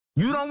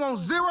You don't want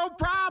zero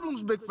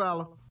problems, big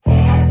fella. Yup.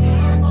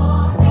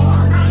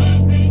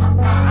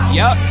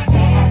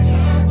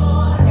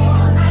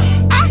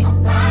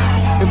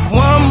 If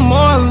one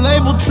more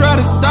label try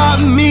to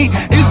stop me,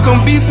 it's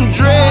gonna be some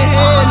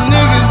dreadhead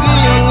niggas in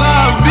your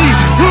lobby.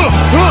 You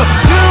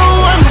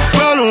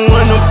don't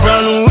want no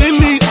problem with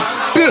me.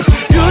 You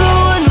don't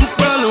want no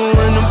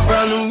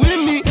problem with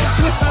me.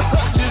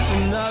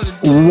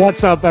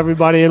 What's up,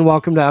 everybody, and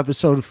welcome to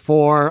episode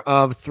 4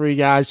 of Three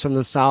Guys from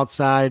the South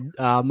Side.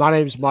 My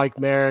name is Mike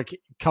Merrick,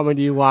 coming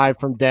to you live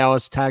from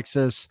Dallas,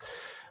 Texas.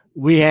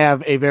 We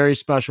have a very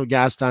special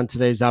guest on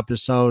today's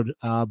episode,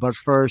 but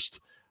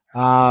first,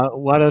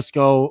 let us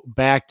go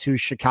back to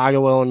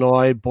Chicago,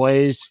 Illinois.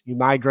 Blaze, you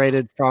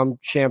migrated from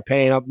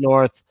Champaign up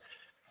north.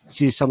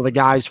 See some of the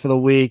guys for the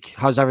week.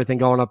 How's everything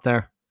going up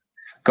there?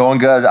 Going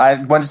good.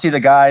 I went to see the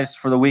guys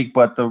for the week,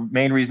 but the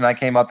main reason I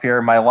came up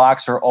here, my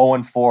locks are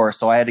 0-4,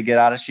 so I had to get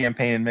out of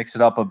Champaign and mix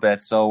it up a bit.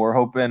 So we're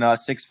hoping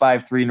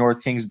 653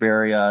 North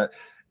Kingsbury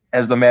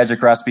as the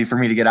magic recipe for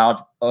me to get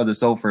out of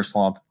this over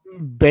slump.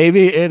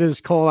 Baby, it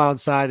is cold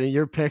outside, and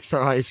your picks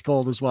are ice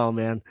cold as well,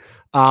 man.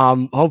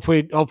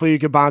 Hopefully you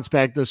can bounce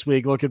back this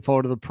week. Looking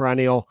forward to the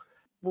perennial.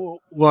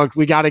 Look,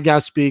 we got a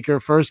guest speaker,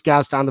 first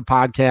guest on the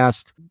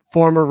podcast,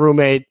 former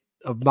roommate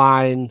of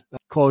mine,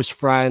 close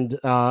friend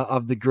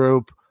of the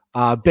group,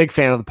 big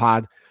fan of the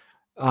pod,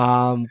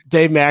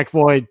 Dave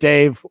McAvoy.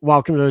 Dave,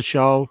 welcome to the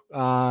show.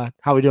 How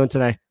are we doing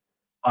today?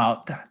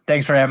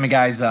 Thanks for having me,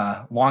 guys.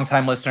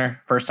 Long-time listener,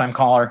 first-time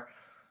caller.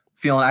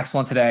 Feeling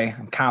excellent today.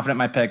 I'm confident in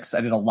my picks. I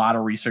did a lot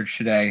of research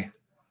today.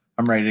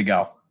 I'm ready to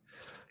go.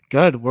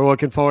 Good. We're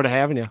looking forward to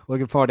having you.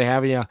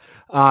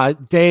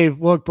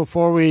 Dave, look,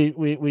 before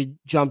we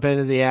jump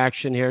into the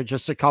action here,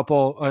 just a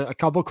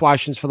couple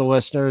questions for the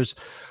listeners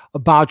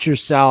about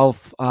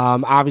yourself.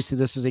 Obviously,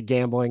 this is a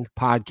gambling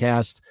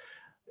podcast.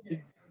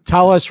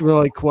 Tell us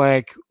really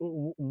quick,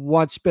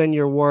 what's been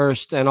your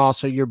worst and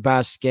also your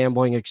best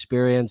gambling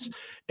experience?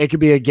 It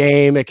could be a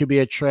game, it could be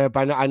a trip.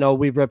 I know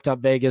we've ripped up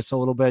Vegas a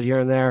little bit here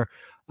and there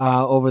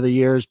over the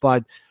years,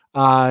 but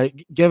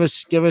give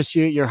us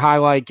your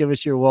highlight, give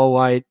us your low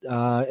light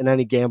in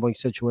any gambling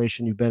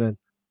situation you've been in.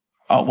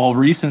 Well,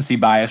 recency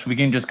bias, we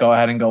can just go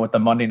ahead and go with the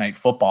Monday Night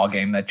Football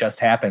game that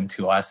just happened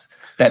to us.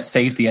 That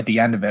safety at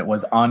the end of it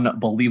was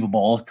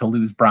unbelievable to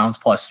lose Browns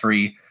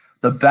 +3.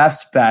 The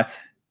best bet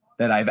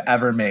that I've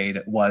ever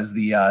made was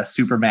the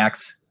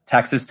Supermax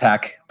Texas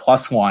Tech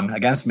 +1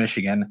 against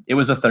Michigan. It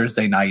was a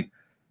Thursday night.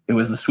 It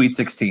was the Sweet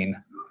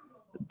 16.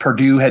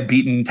 Purdue had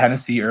beaten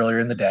Tennessee earlier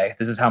in the day.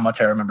 This is how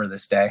much I remember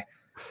this day.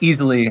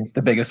 Easily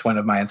the biggest win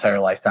of my entire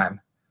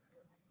lifetime.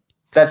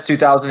 That's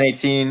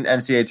 2018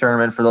 NCAA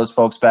tournament for those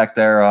folks back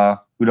there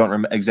who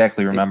don't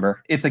exactly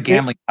remember. It's a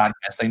gambling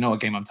podcast. They know what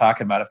game I'm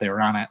talking about if they were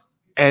on it.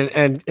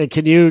 And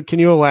can you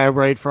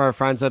elaborate for our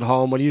friends at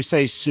home when you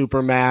say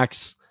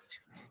Supermax?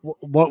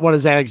 What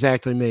does that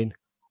exactly mean?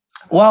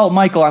 Well,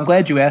 Michael, I'm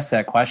glad you asked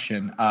that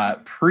question.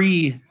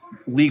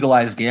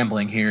 Pre-legalized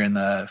gambling here in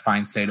the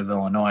fine state of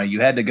Illinois,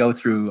 you had to go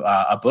through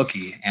a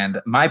bookie,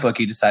 and my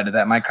bookie decided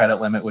that my credit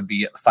limit would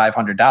be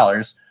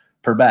 $500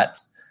 per bet.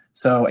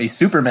 So a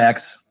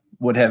Supermax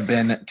would have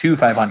been 2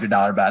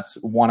 $500 bets,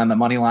 one on the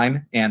money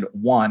line and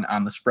one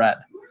on the spread.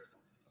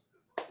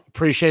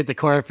 Appreciate the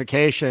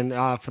clarification.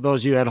 For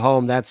those of you at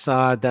home, that's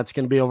going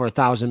to be over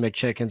 1,000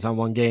 McChickens on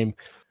one game.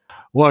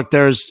 Look,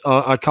 there's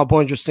a couple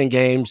interesting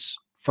games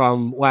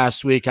from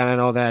last week, and I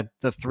know that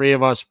the three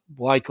of us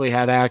likely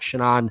had action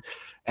on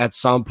at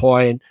some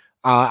point.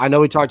 I know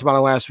we talked about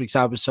it last week's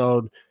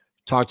episode,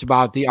 talked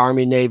about the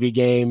Army-Navy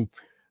game.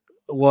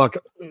 Look,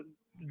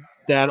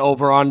 that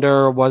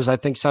over-under was, I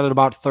think, set at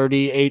about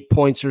 38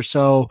 points or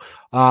so,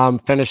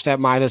 finished at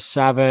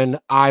 -7.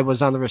 I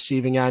was on the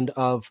receiving end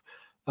of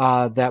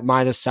that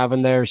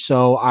 -7 there,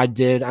 so I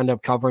did end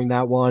up covering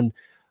that one.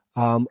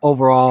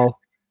 Overall,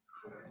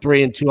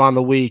 3-2 on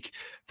the week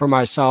for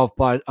myself,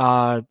 but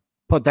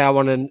put that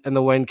one in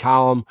the win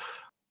column.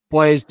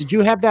 Blaze, did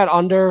you have that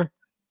under?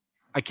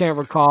 I can't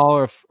recall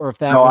or if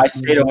that. No, I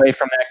stayed away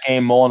from that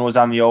game. Mullen was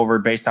on the over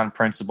based on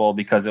principle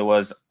because it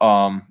was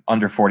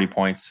under 40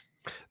 points.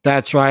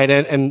 That's right,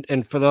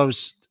 and for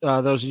those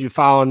of you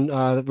following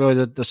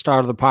really the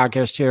start of the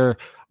podcast here,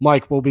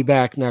 Mike will be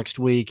back next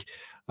week.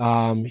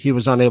 He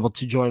was unable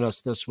to join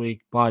us this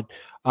week, but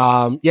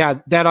yeah,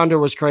 that under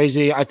was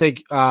crazy. I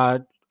think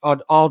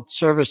all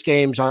service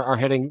games are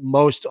hitting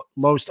most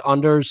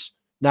unders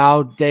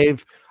now.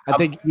 Dave, I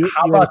think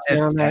how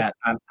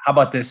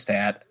about this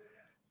stat?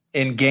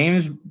 In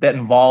games that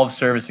involve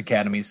service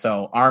academies,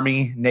 so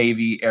Army,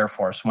 Navy, Air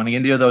Force, when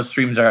either of those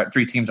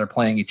three teams are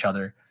playing each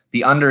other,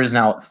 the under is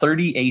now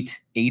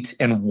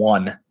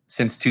 38-8-1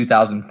 since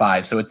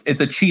 2005. So it's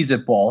a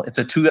Cheez-It Bowl. It's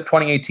a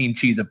 2018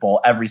 Cheez-It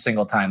Bowl every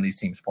single time these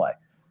teams play.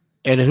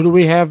 And who do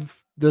we have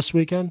this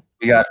weekend?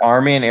 We got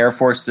Army and Air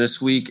Force this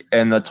week,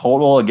 and the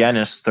total again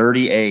is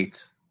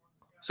 38.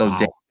 So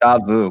wow.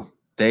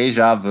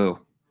 Deja vu.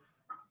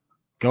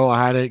 Go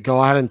ahead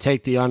and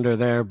take the under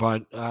there,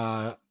 but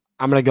I'm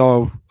gonna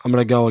go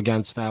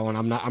against that one.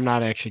 I'm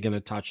not actually gonna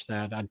touch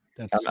that.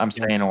 I'm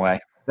staying away.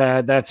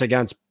 That's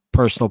against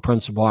personal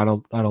principle. I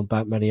don't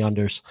bet many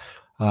unders.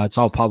 It's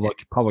all public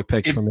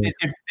picks for me.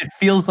 It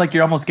feels like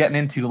you're almost getting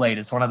in too late.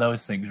 It's one of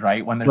those things,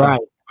 right? When there's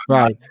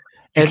right.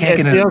 It feels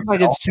like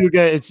middle. it's too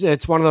good.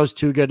 It's one of those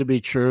too good to be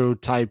true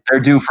type.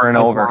 They're due for an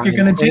over. You're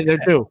gonna jinx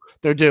it.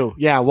 They're due.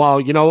 Yeah. Well,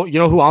 you know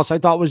who else I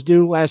thought was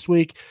due last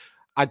week?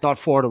 I thought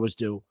Florida was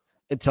due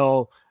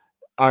until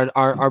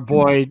our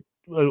boy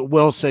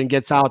Wilson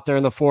gets out there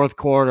in the fourth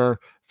quarter,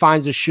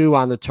 finds a shoe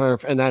on the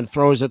turf, and then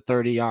throws it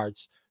 30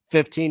 yards.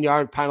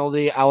 15-yard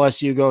penalty.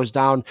 LSU goes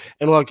down.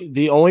 And look,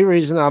 the only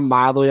reason I'm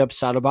mildly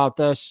upset about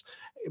this,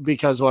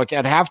 because look,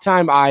 at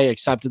halftime, I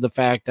accepted the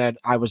fact that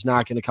I was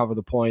not going to cover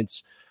the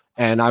points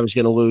and I was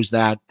going to lose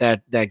that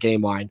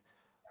game line.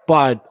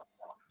 But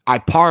I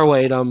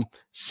parlayed them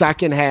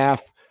second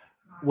half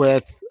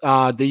with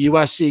the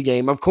USC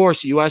game. Of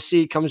course,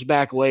 USC comes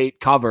back late,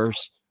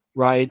 covers,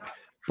 right?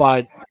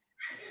 But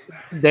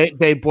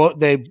they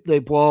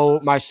blow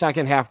my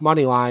second half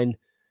money line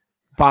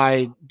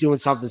by doing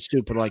something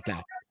stupid like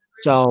that.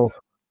 So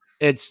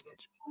it's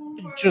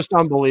just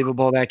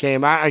unbelievable, that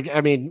game.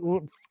 I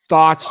mean,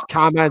 thoughts,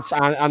 comments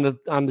on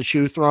the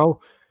shoe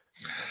throw?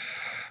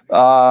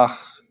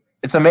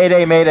 It's a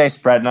Mayday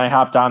spread, and I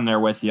hopped on there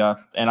with you,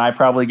 and I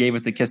probably gave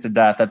it the kiss of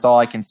death. That's all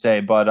I can say.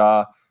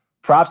 But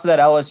props to that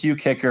LSU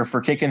kicker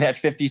for kicking that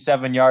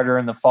 57-yarder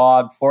in the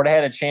fog. Florida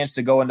had a chance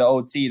to go into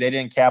OT. They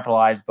didn't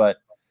capitalize, but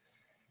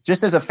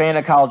just as a fan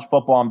of college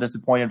football, I'm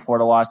disappointed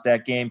Florida lost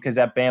that game because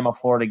that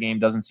Bama-Florida game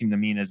doesn't seem to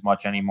mean as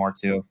much anymore,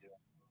 too.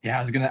 Yeah,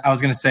 I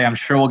was gonna say, I'm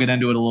sure we'll get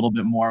into it a little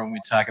bit more when we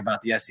talk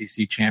about the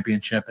SEC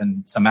championship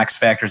and some X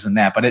factors in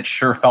that. But it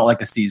sure felt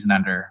like a season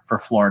ender for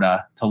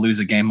Florida to lose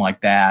a game like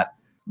that,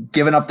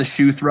 giving up the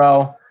shoe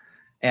throw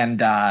and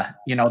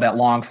that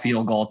long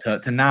field goal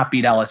to not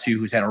beat LSU,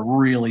 who's had a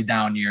really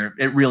down year.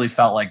 It really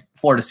felt like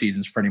Florida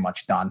season's pretty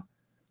much done.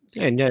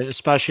 And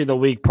especially the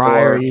week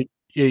prior,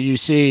 you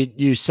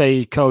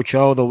say Coach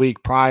O the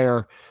week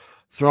prior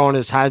throwing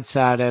his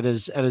headset at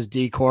his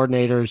D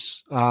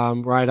coordinators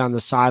right on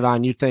the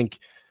sideline. You think,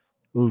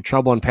 ooh,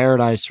 trouble in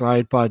paradise,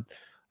 right? But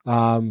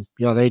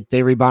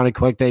they rebounded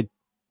quick. They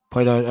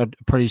played a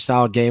pretty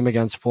solid game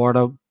against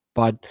Florida.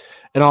 But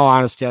in all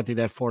honesty, I think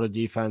that Florida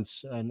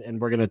defense,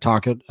 and we're going to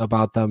talk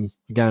about them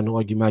again,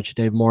 like you mentioned,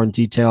 Dave, more in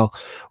detail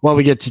when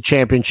we get to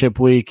championship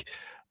week.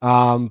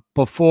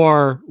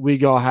 Before we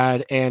go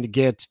ahead and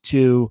get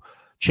to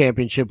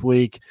championship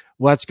week,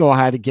 let's go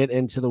ahead and get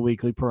into the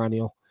weekly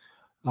perennial.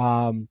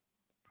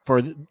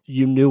 For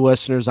you new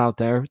listeners out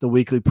there, the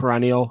weekly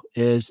perennial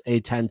is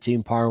a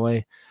 10-team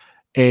parlay,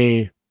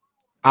 a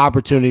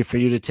opportunity for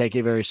you to take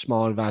a very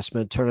small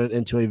investment, turn it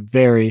into a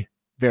very,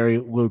 very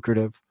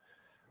lucrative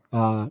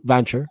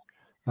venture.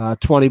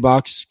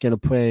 $20 going to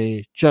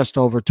pay just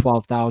over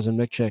 12,000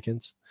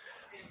 McChickens.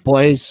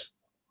 Blaze,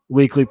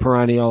 weekly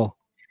perennial.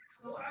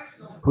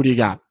 Who do you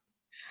got?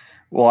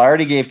 Well, I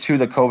already gave two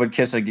the COVID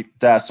kiss of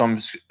death, so I'm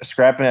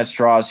scrapping at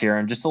straws here.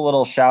 And just a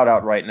little shout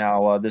out right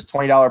now. This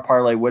 $20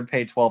 parlay would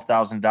pay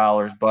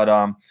 $12,000, but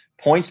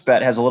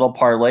PointsBet has a little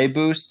parlay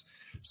boost.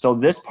 So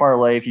this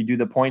parlay, if you do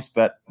the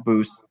PointsBet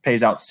boost,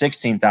 pays out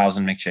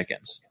 16,000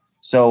 McChickens.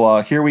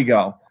 So here we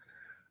go.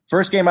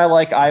 First game I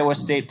like, Iowa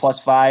State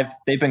 +5.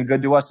 They've been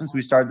good to us since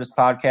we started this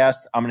podcast.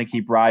 I'm going to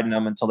keep riding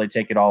them until they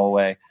take it all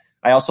away.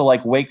 I also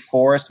like Wake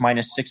Forest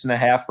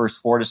 -6.5 versus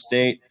Florida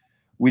State.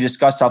 We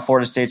discussed how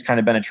Florida State's kind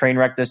of been a train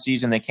wreck this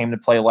season. They came to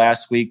play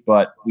last week,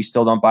 but we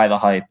still don't buy the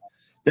hype.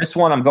 This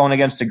one, I'm going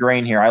against the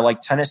grain here. I like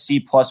Tennessee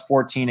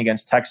 +14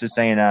 against Texas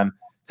A&M.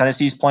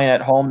 Tennessee's playing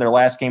at home, their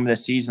last game of the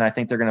season. I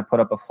think they're going to put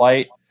up a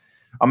fight.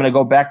 I'm going to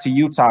go back to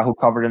Utah, who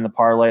covered in the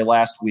parlay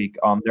last week.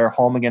 They're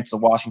home against the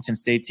Washington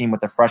State team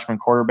with a freshman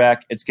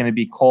quarterback. It's going to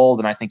be cold,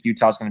 and I think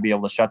Utah's going to be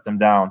able to shut them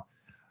down.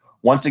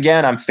 Once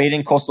again, I'm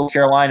fading Coastal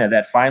Carolina.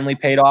 That finally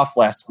paid off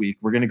last week.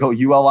 We're going to go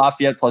UL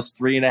Lafayette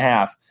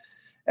 +3.5.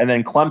 And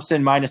then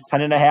Clemson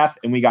 -10.5,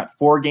 and we got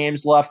 4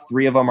 games left.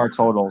 3 of them are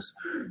totals.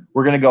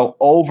 We're going to go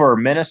over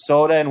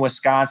Minnesota and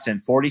Wisconsin,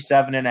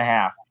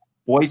 47.5.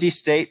 Boise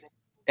State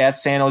at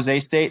San Jose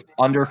State,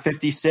 under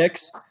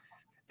 56.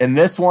 And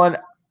this one,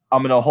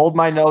 I'm going to hold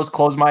my nose,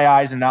 close my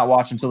eyes, and not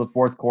watch until the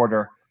fourth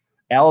quarter.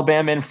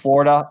 Alabama and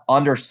Florida,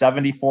 under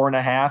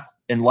 74.5.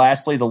 And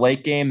lastly, the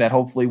late game that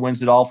hopefully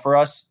wins it all for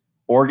us,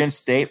 Oregon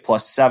State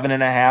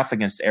 +7.5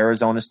 against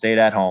Arizona State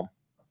at home.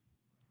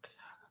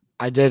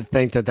 I did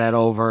think that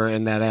over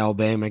in that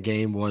Alabama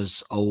game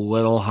was a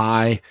little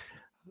high.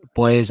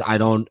 Blaze, I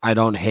don't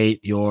hate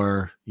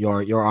your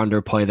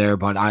underplay there,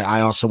 but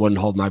I also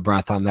wouldn't hold my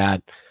breath on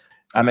that.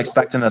 I'm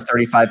expecting a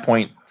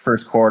 35-point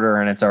first quarter,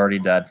 and it's already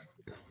dead.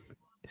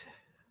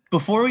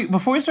 Before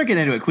we start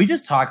getting into it, can we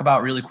just talk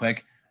about really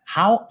quick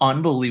how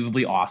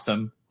unbelievably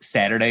awesome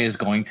Saturday is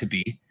going to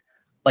be?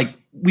 Like,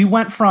 we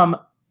went from,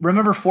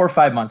 remember 4 or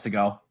 5 months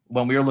ago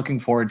when we were looking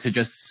forward to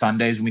just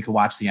Sundays when we could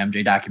watch the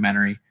MJ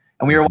documentary,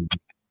 and we were watching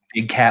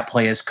Big Cat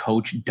play as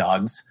Coach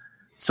Doug's.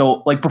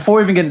 So, like, before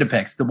we even get into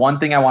picks, the one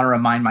thing I want to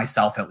remind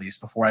myself, at least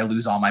before I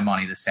lose all my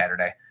money this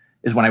Saturday,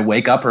 is when I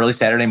wake up early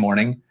Saturday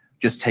morning,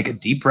 just take a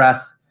deep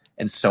breath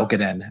and soak it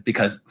in,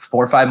 because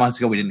 4 or 5 months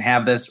ago, we didn't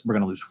have this. We're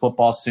going to lose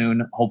football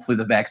soon. Hopefully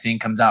the vaccine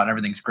comes out and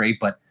everything's great.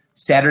 But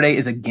Saturday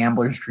is a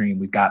gambler's dream.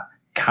 We've got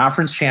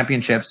conference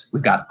championships.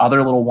 We've got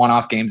other little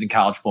one-off games in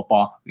college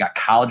football. We got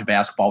college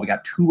basketball. We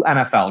got 2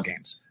 NFL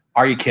games.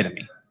 Are you kidding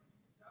me?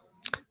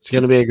 It's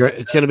going to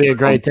be a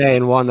great day,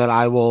 and one that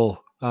I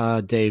will,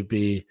 Dave,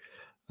 be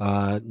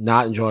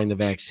not enjoying the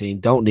vaccine.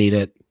 Don't need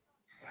it.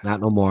 Not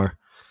no more.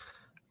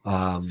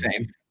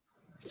 Same.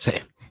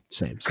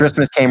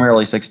 Christmas came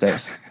early 6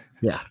 days.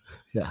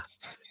 Yeah.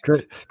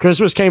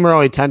 Christmas came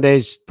early 10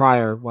 days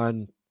prior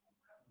when,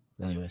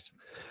 anyways.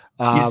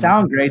 You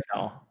sound great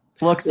though.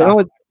 Looks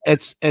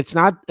it's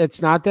not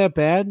that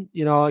bad.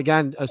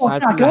 Again,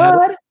 aside from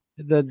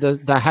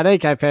the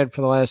headache I've had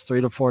for the last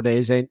 3 to 4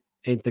 days ain't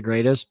the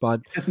greatest, but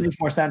it just makes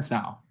more sense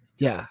now.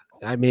 Yeah.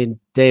 I mean,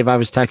 Dave, I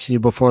was texting you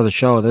before the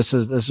show. This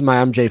is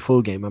my MJ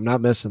flu game. I'm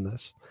not missing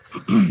this.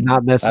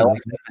 Not missing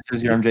it. This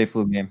is your MJ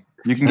flu game.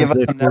 You can give us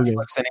some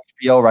Netflix and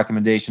HBO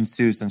recommendations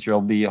too, since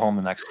you'll be home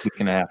the next week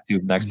and a half too.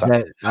 Next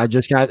time. I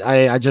just got the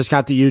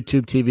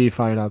YouTube TV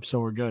fired up, so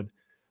we're good.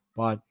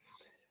 But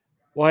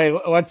hey,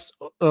 let's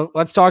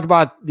talk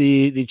about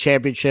the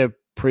championship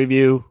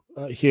preview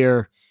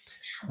here.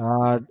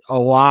 A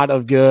lot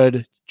of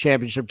good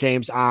championship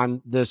games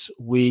on this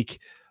week.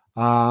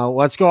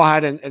 Let's go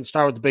ahead and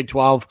start with the Big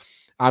 12.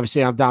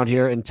 Obviously, I'm down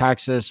here in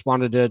Texas.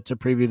 Wanted to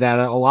preview that.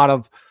 A lot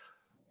of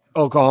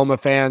Oklahoma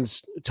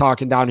fans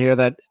talking down here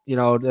that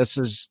this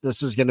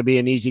is going to be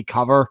an easy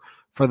cover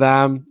for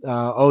them.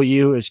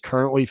 OU is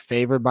currently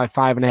favored by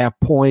 5.5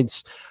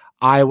 points.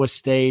 Iowa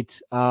State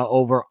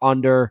over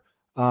under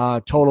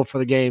total for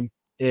the game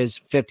is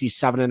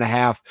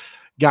 57.5.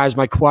 Guys,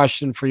 my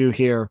question for you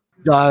here: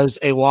 does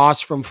a loss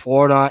from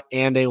Florida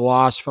and a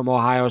loss from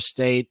Ohio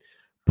State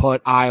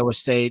put Iowa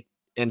State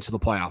into the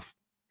playoff,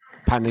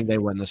 pending they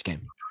win this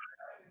game?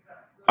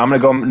 I'm going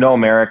to go no,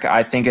 Merrick.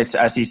 I think it's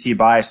SEC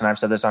bias, and I've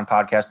said this on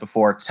podcasts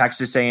before.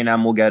 Texas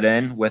A&M will get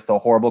in with a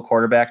horrible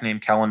quarterback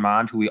named Kellen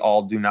Mond, who we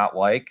all do not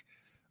like.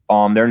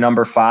 They're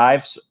number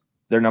 5.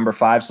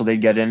 So they'd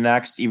get in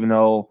next, even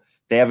though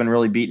they haven't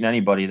really beaten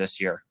anybody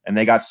this year. And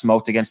they got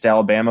smoked against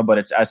Alabama, but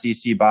it's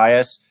SEC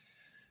bias.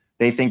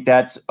 They think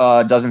that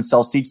doesn't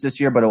sell seats this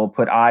year, but it will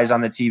put eyes on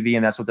the TV,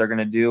 and that's what they're going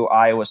to do.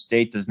 Iowa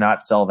State does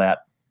not sell that.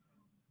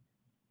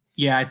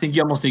 Yeah, I think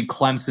you almost need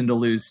Clemson to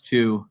lose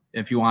too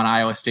if you want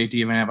Iowa State to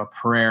even have a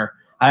prayer.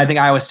 I think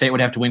Iowa State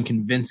would have to win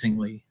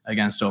convincingly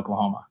against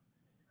Oklahoma.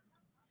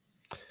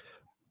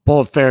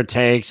 Both fair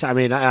takes. I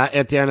mean,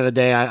 at the end of the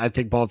day, I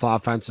think both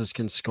offenses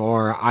can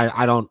score.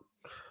 I don't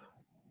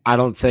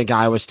think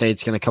Iowa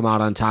State's going to come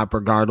out on top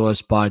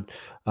regardless, but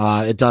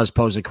it does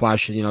pose a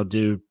question.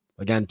 Do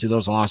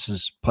those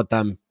losses put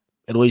them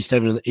at least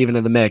even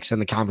in the mix, in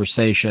the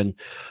conversation?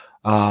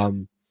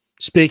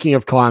 Speaking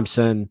of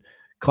Clemson,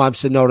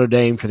 Notre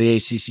Dame for the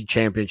ACC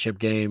championship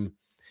game.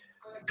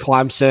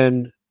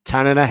 Clemson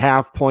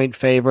 10.5 point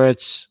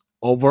favorites.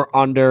 Over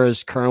under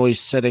is currently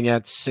sitting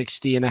at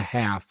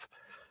 60.5.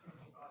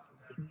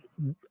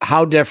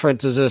 How different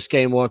does this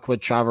game look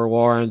with Trevor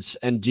Lawrence?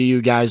 And do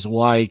you guys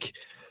like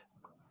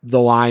the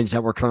lines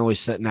that we're currently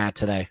sitting at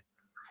today?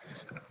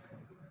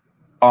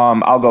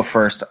 I'll go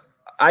first.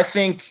 I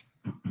think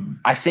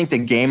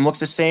the game looks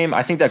the same.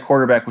 I think that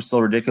quarterback was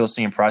still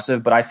ridiculously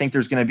impressive, but I think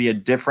there's going to be a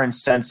different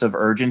sense of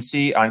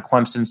urgency on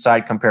Clemson's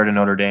side compared to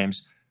Notre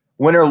Dame's.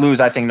 Win or lose,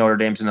 I think Notre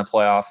Dame's in the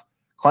playoff.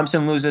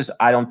 Clemson loses,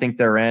 I don't think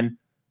they're in.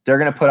 They're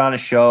going to put on a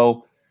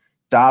show.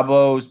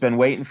 Dabo's been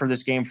waiting for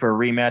this game for a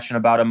rematch in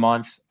about a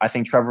month. I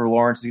think Trevor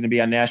Lawrence is going to be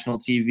on national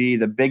TV.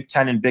 The Big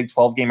 10 and Big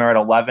 12 game are at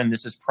 11.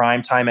 This is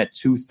prime time at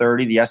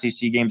 2:30. The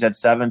SEC game's at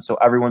 7, so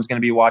everyone's going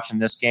to be watching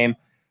this game.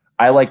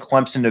 I like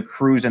Clemson to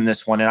cruise in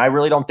this one, and I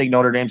really don't think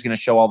Notre Dame's going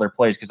to show all their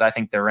plays because I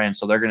think they're in,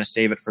 so they're going to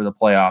save it for the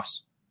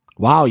playoffs.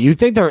 Wow, you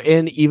think they're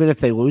in even if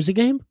they lose a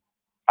game?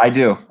 I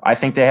do. I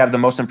think they have the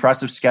most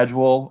impressive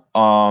schedule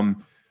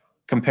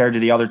compared to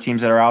the other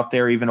teams that are out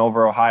there, even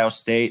over Ohio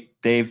State.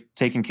 They've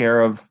taken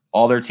care of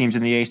all their teams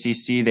in the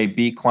ACC. They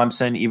beat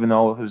Clemson, even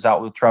though it was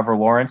out with Trevor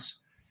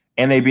Lawrence,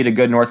 and they beat a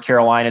good North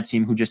Carolina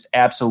team who just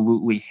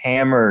absolutely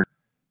hammered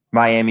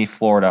Miami,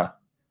 Florida,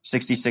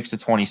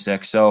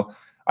 66-26. So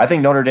I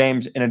think Notre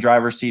Dame's in a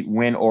driver's seat,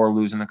 win or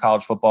lose in the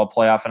college football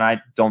playoff, and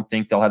I don't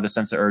think they'll have the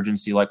sense of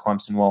urgency like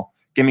Clemson will.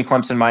 Give me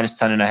Clemson minus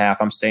 10.5.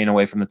 I'm staying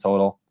away from the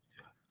total.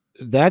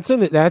 That's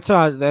an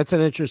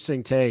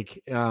interesting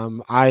take.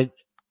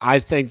 I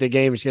think the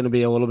game is going to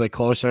be a little bit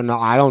closer. No,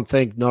 I don't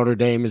think Notre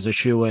Dame is a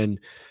shoo-in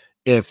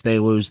if they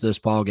lose this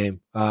ball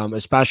game,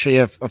 especially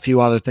if a few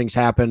other things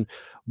happen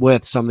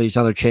with some of these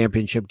other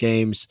championship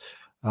games,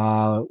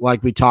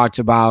 like we talked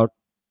about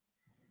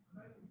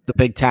the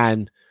Big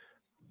 10.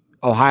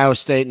 Ohio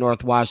State,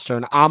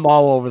 Northwestern. I'm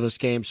all over this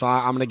game, so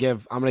I'm gonna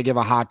give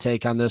a hot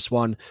take on this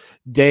one.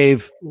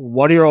 Dave,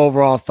 what are your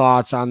overall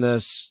thoughts on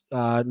this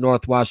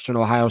Northwestern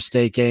Ohio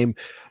State game?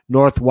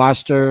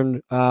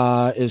 Northwestern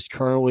is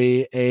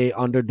currently a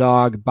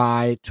underdog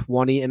by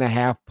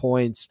 20.5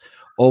 points.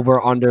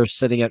 Over under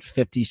sitting at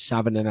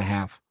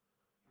 57.5.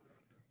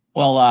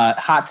 Well,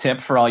 hot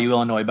tip for all you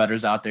Illinois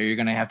bettors out there. You're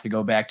going to have to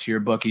go back to your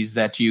bookies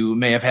that you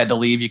may have had to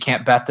leave. You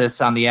can't bet this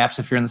on the apps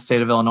if you're in the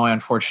state of Illinois,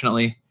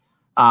 unfortunately.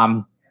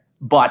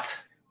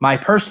 But my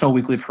personal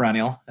weekly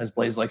perennial, as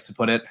Blaze likes to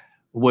put it,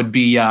 would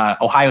be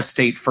Ohio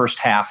State first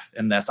half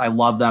in this. I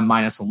love them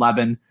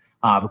 -11.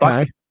 But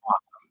awesome,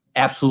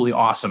 absolutely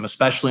awesome,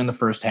 especially in the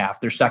first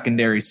half. Their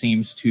secondary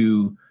seems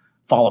to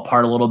fall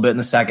apart a little bit in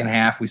the second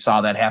half. We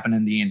saw that happen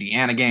in the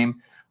Indiana game.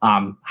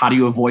 How do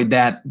you avoid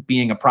that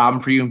being a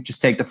problem for you?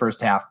 Just take the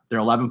first half. They're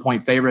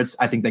 11-point favorites.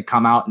 I think they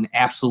come out and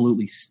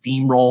absolutely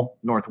steamroll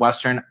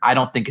Northwestern. I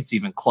don't think it's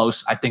even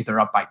close. I think they're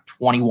up by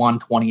 21,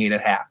 28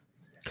 at half.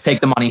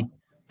 Take the money.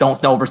 Don't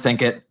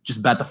overthink it.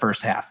 Just bet the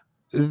first half.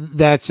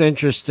 That's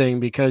interesting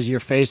because you're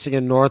facing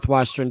a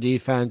Northwestern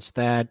defense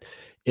that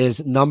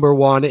is number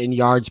one in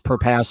yards per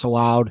pass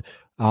allowed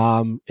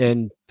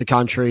in the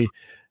country.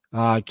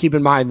 Keep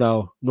in mind,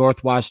 though,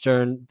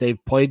 Northwestern,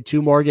 they've played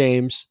 2 more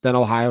games than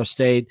Ohio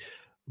State,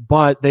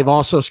 but they've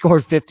also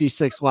scored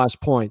 56 less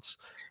points.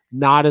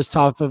 Not as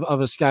tough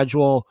of a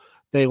schedule.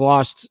 They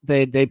lost.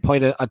 They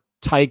played a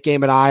tight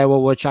game at Iowa,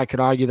 which I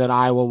could argue that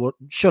Iowa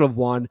should have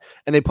won,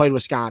 and they played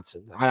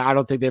Wisconsin. I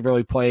don't think they've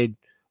really played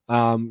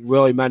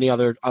really many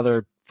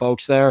other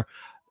folks there.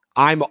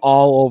 I'm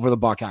all over the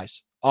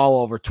Buckeyes,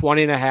 all over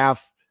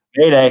 20.5.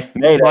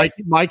 Mayday.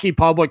 Mikey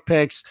Public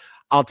picks.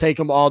 I'll take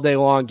them all day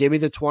long. Give me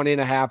the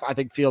 20.5. I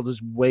think Fields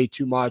is way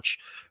too much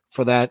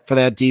for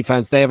that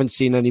defense. They haven't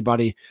seen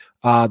anybody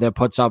that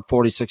puts up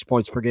 46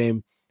 points per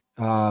game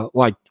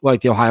like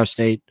the Ohio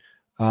State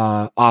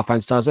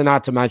offense does. And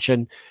not to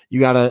mention,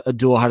 you got a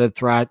dual-headed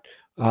threat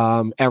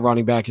at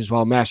running back as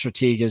well. Master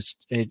Teague is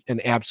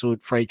an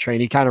absolute freight train.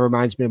 He kind of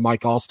reminds me of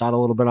Mike Allstott a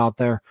little bit out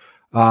there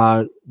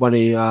when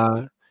he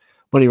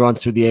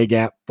runs through the A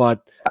gap.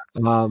 But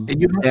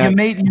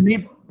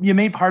you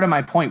made part of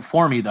my point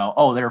for me, though.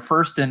 Oh, they're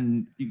first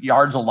in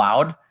yards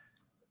allowed.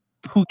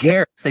 Who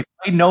cares? They've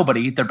played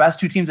nobody. Their best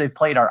 2 teams they've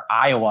played are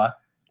Iowa.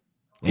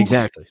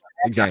 Exactly.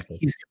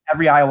 He's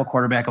every Iowa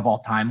quarterback of all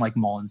time, like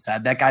Mullen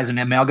said. That guy's an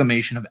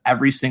amalgamation of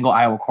every single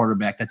Iowa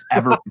quarterback that's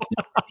ever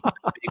been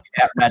a big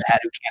fat redhead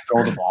who can't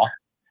throw the ball.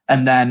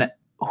 And then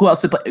who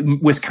else did play?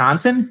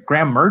 Wisconsin?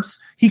 Graham Mertz?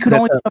 He could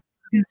only put up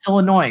against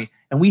Illinois.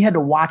 And we had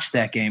to watch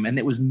that game, and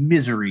it was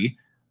misery.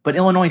 But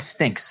Illinois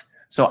stinks.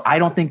 So I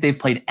don't think they've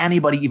played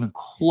anybody even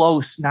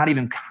close, not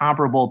even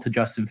comparable to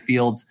Justin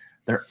Fields.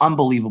 They're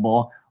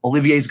unbelievable.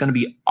 Olivier is going to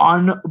be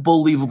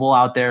unbelievable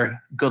out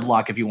there. Good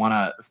luck if you want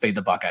to fade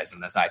the Buckeyes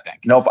in this, I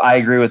think. Nope, I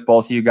agree with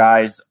both of you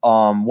guys.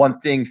 One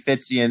thing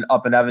Fitzy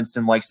up in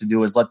Evanston likes to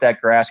do is let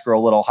that grass grow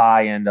a little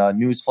high. And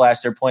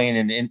newsflash,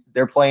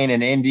 they're playing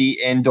in Indy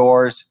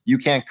indoors. You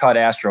can't cut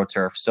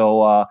AstroTurf.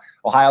 So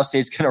Ohio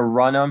State's going to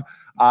run them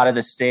out of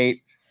the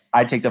state.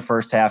 I'd take the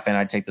first half and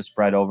I'd take the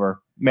spread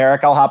over.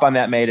 Merrick, I'll hop on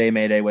that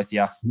Mayday with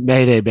you.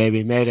 Mayday,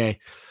 baby, Mayday.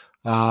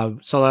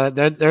 So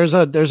there's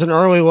an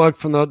early look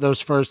from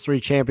those first 3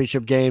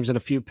 championship games and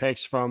a few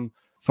picks from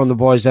the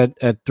boys at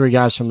 3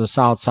 guys from the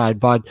South Side.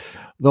 But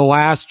the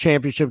last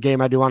championship game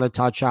I do want to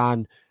touch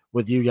on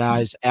with you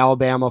guys,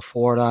 Alabama,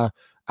 Florida,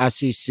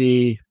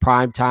 SEC,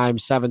 primetime,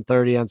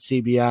 7:30 on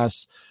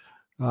CBS.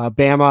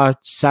 Bama,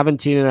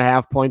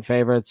 17.5-point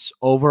favorites.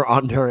 Over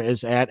under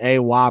is at a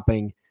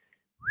whopping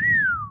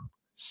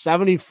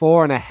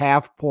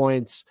 74.5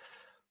 points.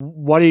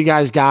 What do you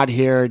guys got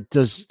here?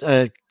 Does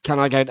kind of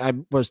like I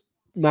was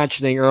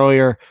mentioning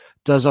earlier,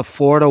 does a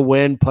Florida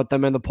win put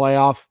them in the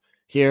playoff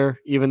here,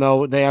 even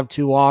though they have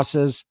 2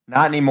 losses?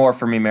 Not anymore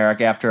for me,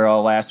 Merrick, after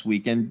last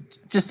weekend.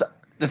 Just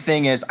the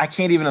thing is, I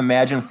can't even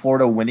imagine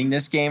Florida winning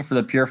this game for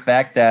the pure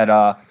fact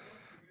that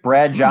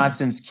Brad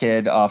Johnson's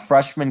kid,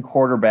 freshman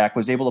quarterback,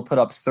 was able to put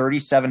up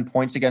 37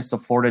 points against the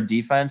Florida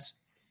defense.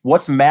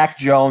 What's Mac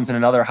Jones and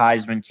another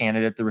Heisman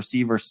candidate, the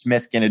receiver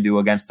Smith, going to do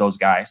against those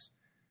guys?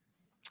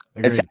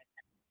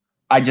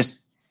 I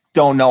just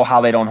don't know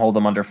how they don't hold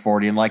them under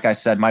 40. And like I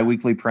said, my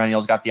weekly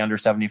perennials got the under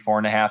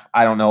 74.5.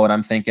 I don't know what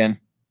I'm thinking,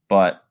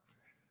 but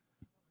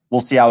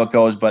we'll see how it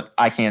goes. But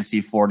I can't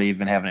see Florida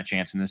even having a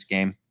chance in this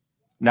game.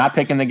 Not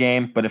picking the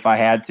game, but if I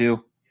had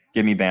to,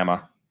 give me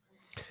Bama.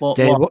 Well,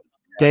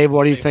 Dave,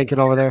 what are you thinking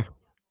over there?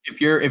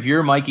 If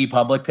you're Mikey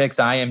Public picks,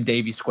 I am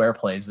Davey Square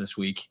plays this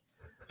week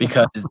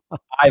because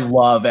I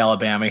love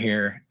Alabama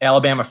here.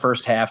 Alabama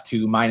first half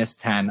to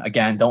 -10.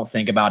 Again, don't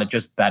think about it.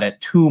 Just bet it.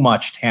 Too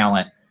much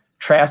talent.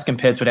 Trask and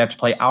Pitts would have to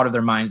play out of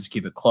their minds to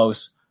keep it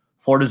close.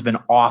 Florida's been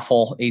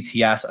awful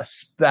ATS,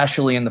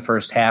 especially in the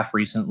first half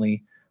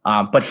recently.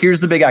 But here's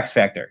the big X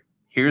factor.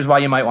 Here's why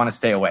you might want to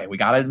stay away. We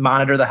got to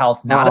monitor the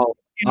health. Hot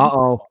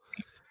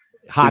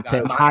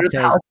take.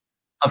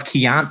 Of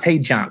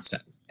Keontae Johnson.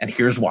 And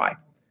here's why.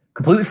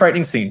 Completely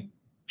frightening scene.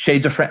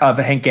 Shades of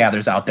Hank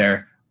Gathers out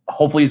there.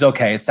 Hopefully he's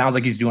okay. It sounds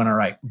like he's doing all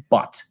right.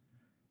 But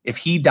if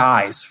he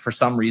dies for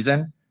some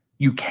reason,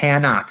 you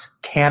cannot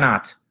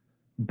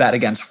bet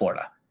against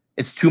Florida.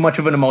 It's too much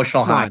of an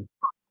emotional high.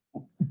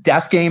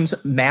 Death games,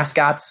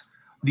 mascots,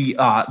 the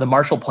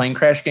Marshall plane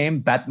crash game,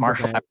 bet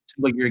Marshall every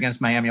single year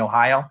against Miami,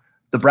 Ohio.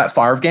 The Brett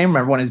Favre game,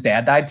 remember when his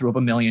dad died, threw up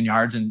 1 million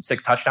yards and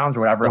 6 touchdowns or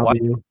whatever it was.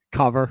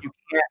 cover.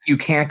 You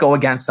can't go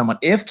against someone.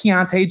 If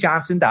Keontae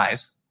Johnson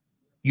dies,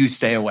 you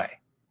stay away.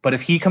 But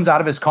if he comes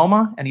out of his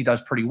coma and he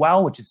does pretty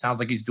well, which it sounds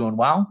like he's doing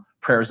well,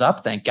 prayers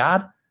up, thank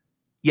God,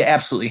 you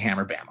absolutely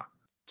hammer Bama.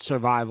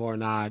 Survive or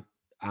not,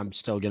 I'm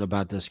still going to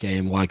bet this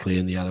game, likely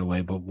in the other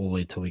way, but we'll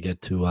wait till we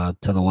get to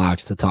the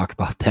locks to talk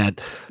about that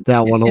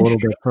one a little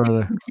bit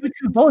further.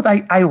 Both.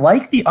 I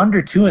like the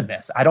under 2 in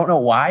this. I don't know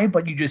why,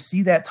 but you just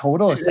see that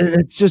total.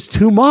 It's just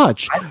too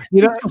much.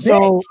 You know,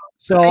 so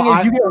the thing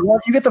is,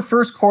 you get the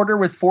first quarter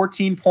with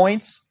 14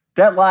 points.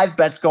 That live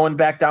bet's going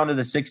back down to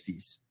the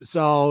 60s.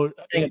 So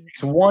I think it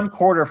takes one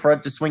quarter for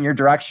it to swing your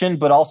direction,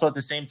 but also at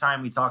the same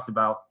time, we talked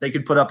about they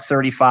could put up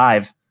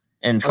 35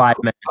 in 5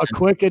 minutes. A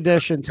quick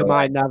addition to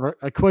my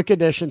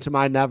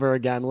never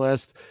again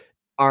list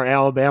are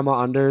Alabama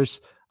unders.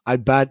 I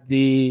bet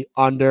the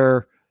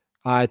under.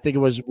 I think it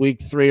was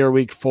week 3 or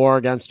week 4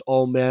 against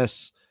Ole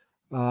Miss.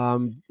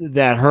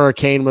 That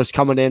hurricane was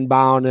coming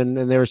inbound, and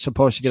they were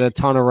supposed to get a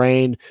ton of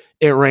rain.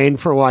 It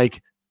rained for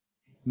like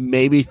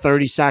maybe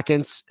 30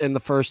 seconds in the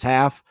first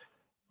half,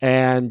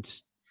 and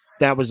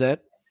that was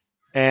it.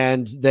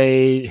 And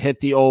they hit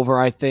the over,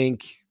 I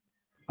think,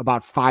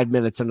 about 5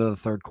 minutes into the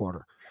third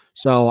quarter.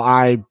 So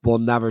I will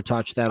never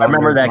touch that. I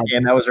remember that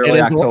game. That was early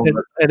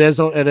October. It is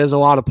a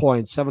lot of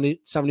points.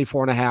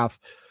 74 and a half.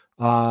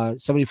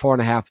 74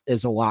 and a half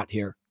is a lot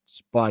here.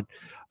 But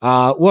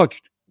look,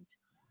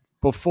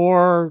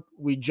 before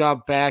we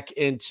jump back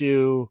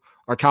into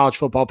our college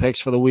football picks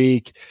for the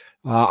week,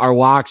 our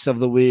locks of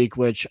the week,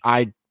 which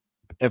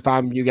if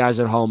I'm you guys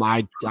at home,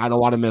 I don't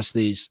want to miss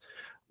these.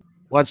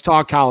 Let's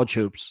talk college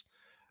hoops.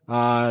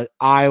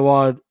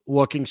 Iowa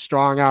looking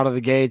strong out of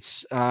the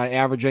gates,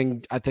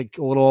 averaging, I think,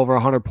 a little over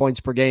 100 points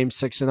per game,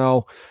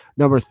 6-0,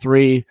 number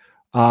 3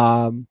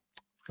 in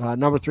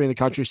the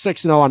country,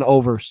 6-0 on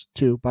overs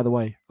too, by the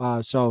way.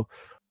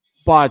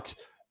 But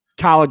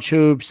college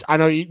hoops, I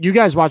know you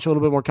guys watch a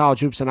little bit more college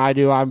hoops than I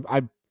do.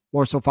 I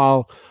more so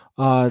follow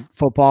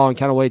football and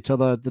kind of wait till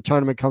the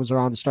tournament comes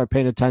around to start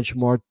paying attention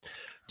more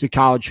to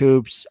college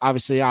hoops.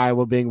 Obviously,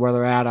 Iowa being where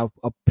they're at, I'll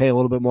pay a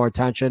little bit more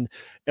attention.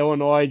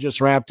 Illinois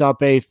just wrapped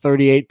up a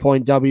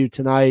 38-point W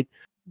tonight.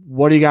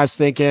 What are you guys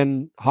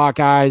thinking?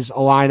 Hawkeyes,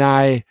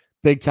 Illini,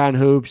 Big Ten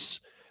hoops,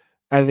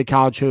 and the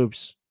college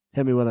hoops.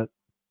 Hit me with it.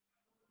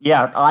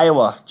 Yeah,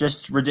 Iowa,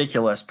 just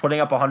ridiculous. Putting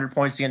up 100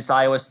 points against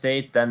Iowa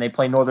State, then they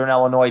play Northern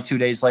Illinois 2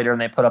 days later,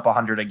 and they put up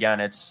 100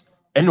 again.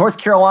 In North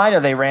Carolina,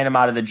 they ran him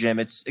out of the gym.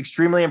 It's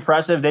extremely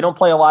impressive. They don't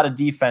play a lot of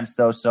defense,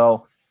 though,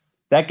 so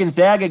that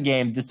Gonzaga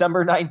game,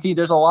 December 19th,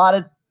 there's a lot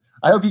of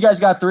 – I hope you guys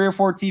got 3 or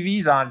 4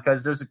 TVs on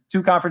because there's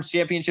 2 conference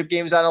championship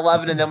games on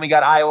 11, and then we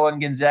got Iowa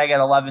and Gonzaga at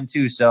 11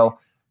 too. So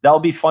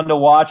that'll be fun to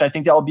watch. I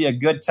think that will be a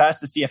good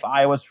test to see if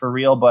Iowa's for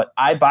real, but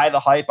I buy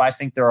the hype. I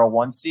think they're a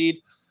 1 seed.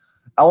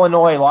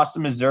 Illinois lost to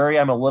Missouri.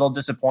 I'm a little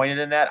disappointed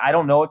in that. I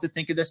don't know what to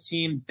think of this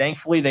team.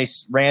 Thankfully, they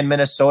ran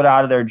Minnesota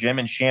out of their gym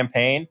in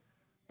Champaign,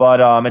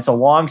 but it's a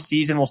long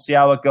season. We'll see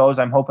how it goes.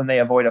 I'm hoping they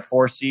avoid a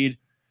 4 seed.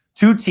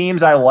 2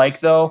 teams I like,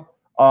 though.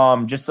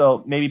 Just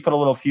to maybe put a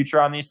little future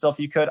on these still if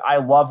you could. I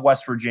love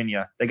West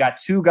Virginia. They got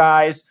 2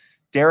 guys,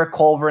 Derek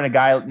Culver and a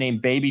guy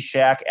named Baby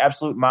Shaq,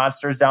 absolute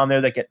monsters down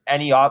there that get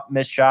any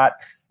missed shot.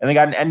 And they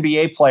got an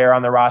NBA player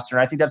on the roster,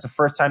 and I think that's the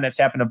first time that's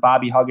happened to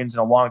Bobby Huggins in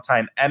a long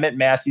time. Emmett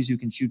Matthews, who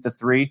can shoot the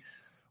 3.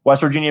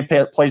 West Virginia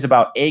plays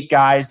about 8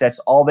 guys. That's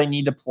all they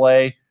need to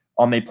play.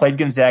 They played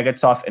Gonzaga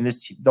tough, and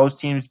those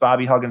teams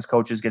Bobby Huggins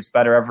coaches gets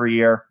better every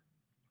year.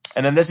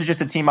 And then this is just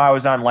a team I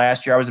was on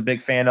last year. I was a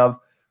big fan of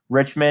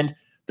Richmond.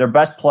 Their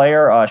best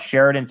player,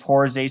 Sheridan,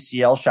 tore his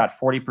ACL, shot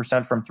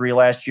 40% from 3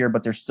 last year,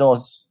 but they're still a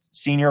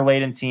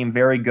senior-laden team,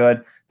 very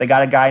good. They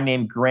got a guy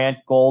named Grant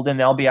Golden.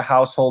 That'll be a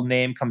household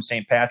name come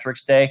St.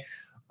 Patrick's Day.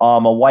 A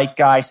white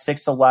guy,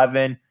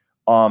 6'11",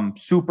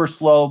 super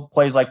slow,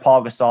 plays like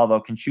Paul Gasol,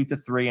 though, can shoot the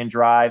 3 and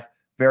drive,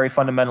 very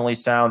fundamentally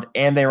sound,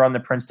 and they run the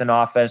Princeton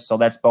office, so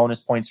that's bonus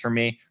points for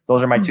me.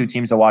 Those are my 2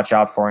 teams to watch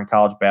out for in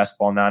college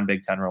basketball,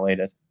 non-Big Ten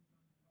related.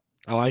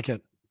 I like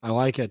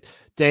it.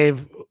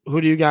 Dave, who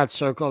do you got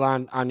circled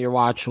on your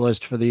watch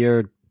list for the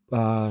year,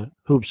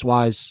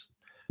 hoops-wise,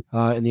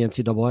 in the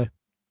NCAA?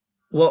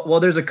 Well,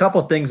 there's a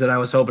couple things that I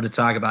was hoping to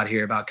talk about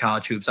here about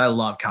college hoops. I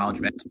love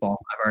college basketball.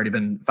 I've already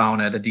been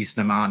found at a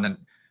decent amount. And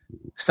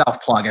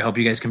self-plug, I hope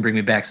you guys can bring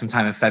me back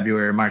sometime in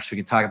February or March so we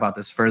can talk about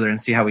this further and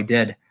see how we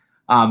did.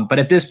 But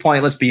at this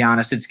point, let's be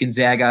honest, it's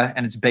Gonzaga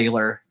and it's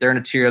Baylor. They're in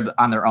a tier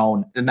on their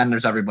own, and then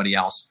there's everybody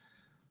else.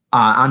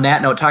 On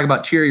that note, talk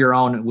about tier your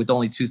own with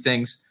only 2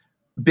 things.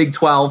 Big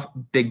 12,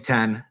 Big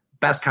 10,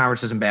 best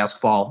conferences in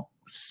basketball,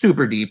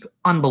 super deep,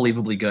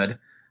 unbelievably good.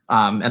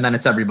 And then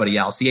it's everybody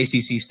else. The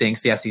ACC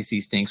stinks. The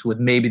SEC stinks, with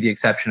maybe the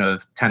exception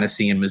of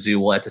Tennessee and Mizzou.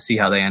 We'll have to see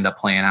how they end up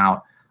playing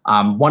out.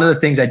 One of the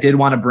things I did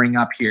want to bring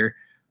up here,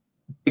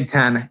 Big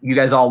Ten, you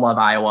guys all love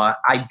Iowa.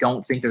 I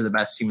don't think they're the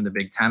best team in the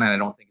Big Ten, and I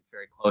don't think it's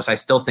very close. I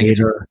still think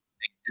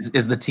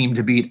is the team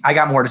to beat. I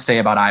got more to say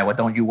about Iowa.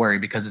 Don't you worry,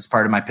 because it's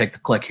part of my pick to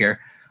click here.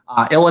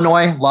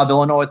 Illinois, love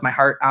Illinois with my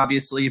heart,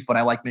 obviously, but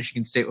I like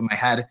Michigan State with my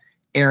head.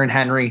 Aaron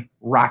Henry,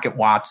 Rocket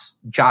Watts,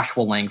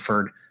 Joshua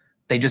Langford.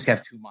 They just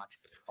have too much.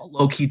 A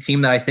low-key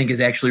team that I think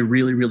is actually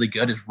really, really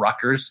good is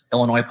Rutgers.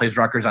 Illinois plays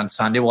Rutgers on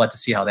Sunday. We'll have to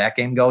see how that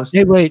game goes.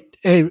 Hey, wait.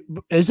 Hey,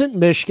 isn't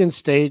Michigan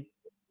State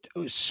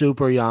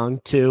super young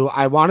too?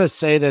 I want to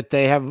say that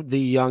they have the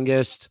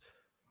youngest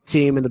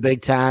team in the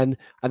Big Ten.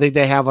 I think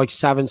they have like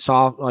seven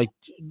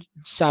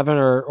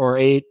or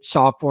eight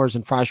sophomores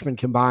and freshmen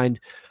combined.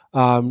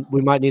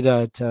 We might need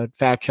to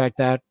fact check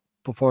that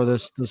before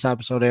this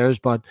episode airs,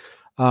 but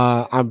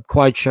I'm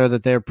quite sure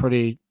that they're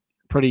pretty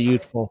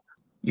youthful.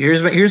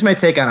 Here's my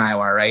take on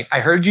Iowa, right? I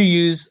heard you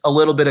use a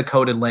little bit of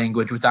coded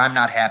language, which I'm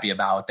not happy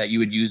about, that you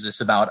would use this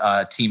about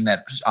a team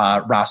that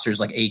rosters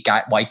like eight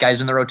white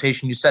guys in the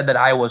rotation. You said that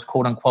Iowa was,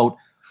 quote unquote,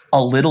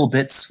 a little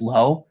bit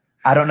slow.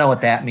 I don't know what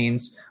that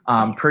means.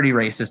 Pretty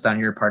racist on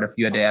your part if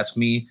you had to ask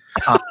me.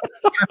 Funny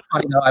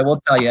though, I will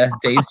tell you,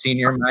 Dave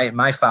Sr.,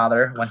 my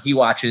father, when he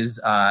watches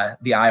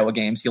the Iowa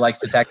games, he likes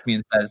to text me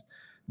and says,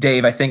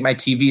 Dave, I think my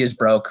TV is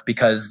broke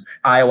because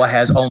Iowa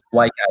has only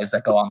white guys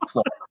that go on the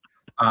floor.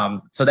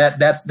 So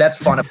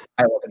that's fun about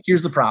Iowa. But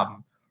here's the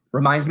problem.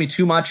 Reminds me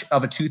too much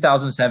of a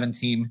 2007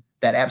 team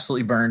that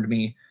absolutely burned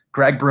me.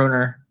 Greg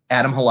Bruner,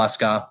 Adam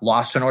Haluska,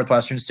 lost to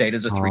Northwestern State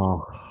as a 3.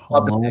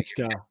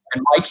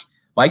 And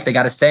Mike, they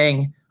got a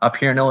saying up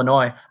here in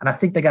Illinois, and I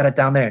think they got it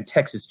down there in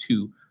Texas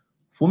too.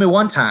 Fool me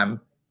one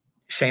time,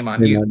 shame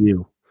on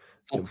you.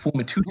 Fool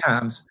me 2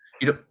 times,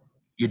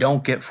 you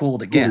don't get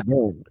fooled again.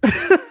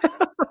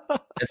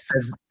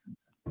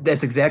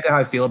 That's exactly how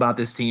I feel about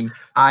this team.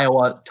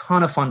 Iowa,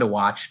 ton of fun to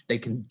watch. They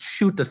can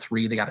shoot the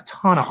 3. They got a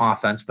ton of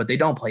offense, but they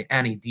don't play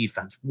any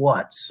defense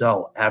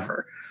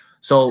whatsoever.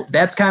 So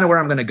that's kind of where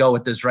I'm going to go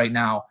with this right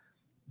now.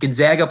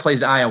 Gonzaga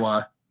plays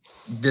Iowa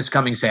this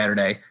coming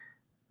Saturday.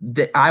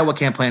 Iowa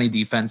can't play any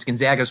defense.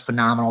 Gonzaga's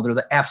phenomenal. They're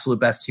the absolute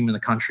best team in the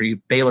country.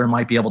 Baylor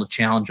might be able to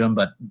challenge them,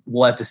 but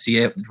we'll have to see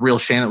it. It's a real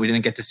shame that we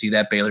didn't get to see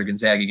that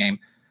Baylor-Gonzaga game.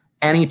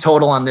 Any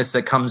total on this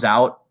that comes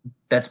out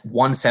that's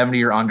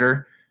 170 or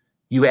under,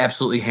 you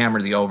absolutely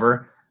hammer the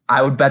over.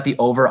 I would bet the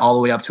over all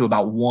the way up to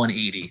about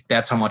 180.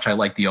 That's how much I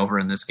like the over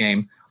in this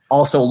game.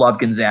 Also love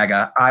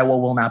Gonzaga. Iowa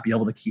will not be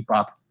able to keep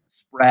up.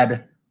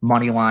 Spread,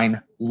 money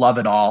line, love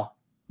it all.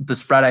 The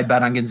spread I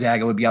bet on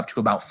Gonzaga would be up to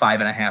about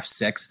 5.5,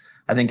 6.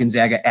 I think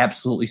Gonzaga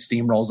absolutely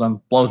steamrolls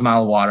them, blows them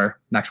out of the water.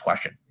 Next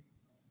question.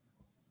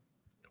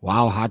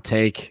 Wow, hot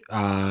take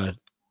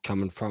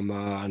coming from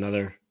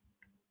another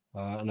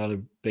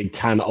Big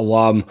Ten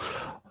alum.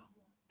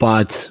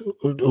 But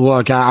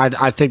look,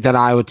 I think that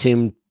Iowa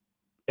team,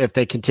 if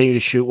they continue to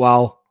shoot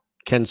well,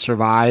 can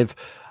survive.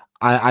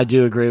 I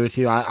do agree with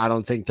you. I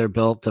don't think they're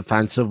built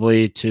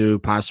defensively to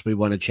possibly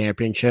win a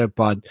championship,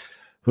 but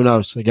who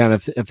knows? Again,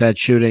 if that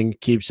shooting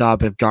keeps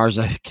up, if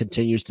Garza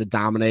continues to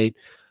dominate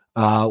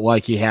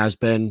like he has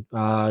been,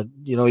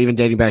 even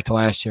dating back to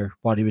last year,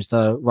 but he was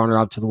the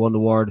runner-up to the Wood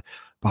Award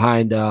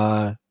behind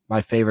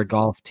my favorite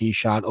golf tee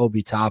shot,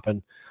 Obi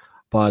Toppin.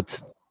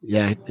 But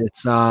yeah,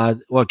 it's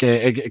look,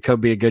 it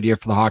could be a good year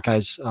for the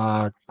Hawkeyes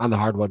on the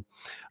hardwood.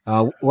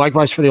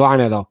 Likewise for the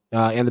Illini, though,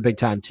 and the Big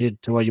Ten, to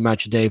what you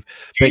mentioned, Dave.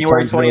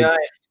 January 29th,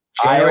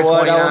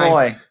 Iowa,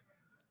 Illinois.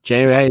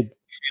 January,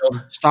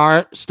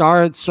 star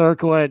it,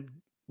 circle it,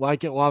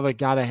 like it, love it,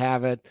 gotta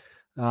have it.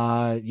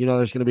 There's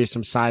going to be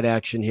some side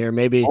action here.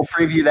 Maybe we'll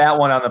preview that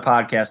one on the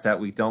podcast that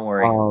week. Don't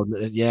worry. Oh,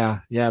 yeah.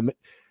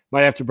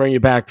 Might have to bring you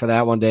back for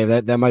that one,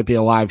 Dave. That might be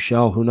a live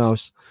show. Who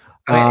knows?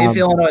 If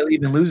Illinois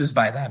even loses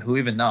by then, who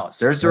even knows?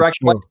 There's direct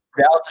Dallas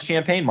to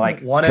Champaign, Mike.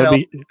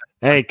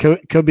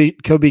 Could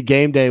be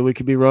game day. We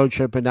could be road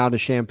tripping down to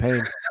Champaign.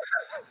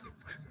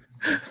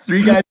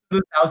 3 guys to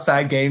the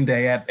Southside game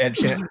day at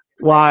Champaign.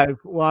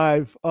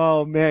 Live.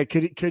 Oh man,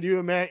 could you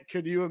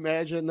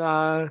imagine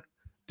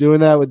doing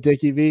that with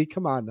Dickie V?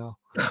 Come on now.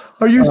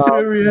 Are you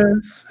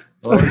serious?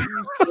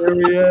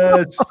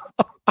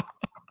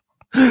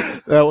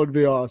 That would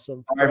be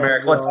awesome. All right,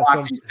 Merrick, let's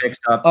lock these picks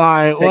up. All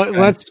right,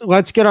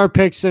 let's get our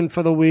picks in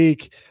for the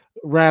week.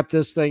 Wrap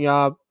this thing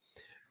up.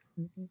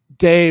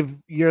 Dave,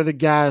 you're the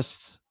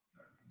guest.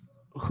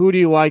 Who do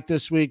you like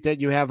this week that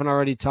you haven't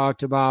already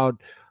talked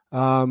about?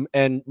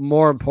 And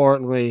more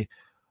importantly,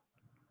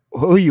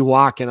 who are you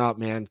locking up,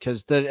 man?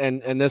 Because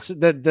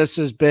this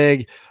is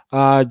big.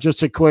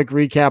 Just a quick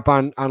recap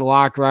on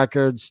lock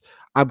records.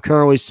 I'm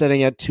currently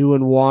sitting at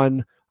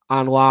 2-1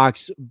 on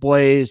locks.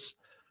 Blaze,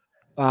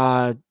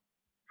 ice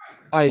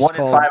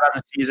 1-5 on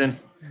the season.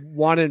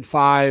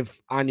 1-5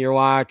 on your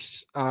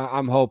locks.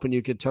 I'm hoping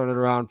you could turn it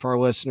around for our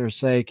listeners'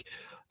 sake.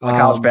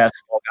 College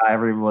basketball guy.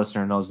 Every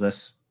listener knows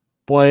this.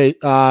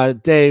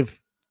 Dave,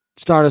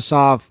 start us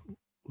off.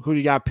 Who do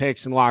you got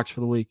picks and locks for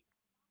the week?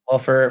 Well,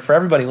 for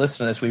everybody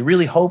listening to this, we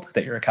really hope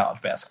that you're a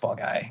college basketball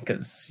guy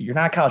because you're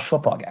not a college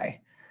football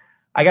guy.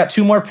 I got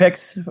 2 more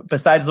picks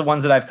besides the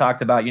ones that I've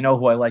talked about. You know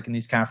who I like in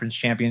these conference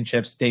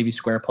championships, Davie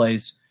Square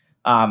plays.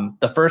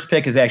 The first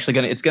pick is actually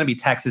going to be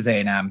Texas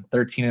A&M,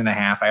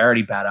 13.5. I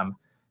already bet them.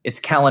 It's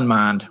Kellen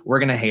Mond. We're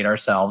going to hate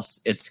ourselves.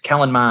 It's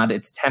Kellen Mond.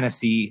 It's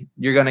Tennessee.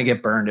 You're going to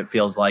get burned, it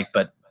feels like.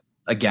 But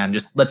again,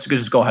 let's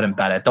just go ahead and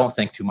bet it. Don't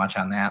think too much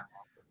on that.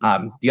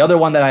 The other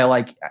one that I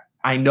like,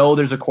 I know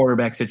there's a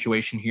quarterback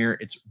situation here.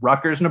 It's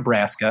Rutgers,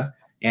 Nebraska.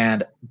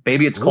 And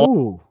baby, it's cold.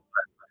 Ooh.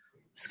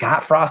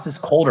 Scott Frost is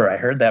colder. I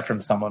heard that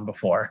from someone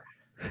before.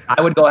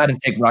 I would go ahead and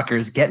take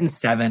Rutgers, getting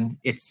 7.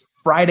 It's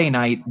Friday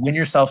night. Win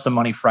yourself some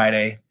money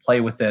Friday.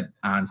 Play with it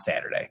on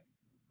Saturday.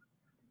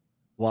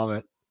 Love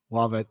it.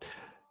 Love it.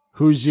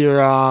 Who's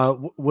your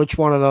which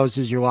one of those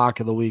is your lock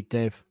of the week,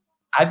 Dave?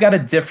 I've got a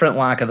different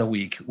lock of the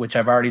week, which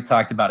I've already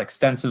talked about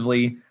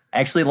extensively. I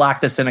actually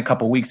locked this in a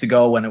couple weeks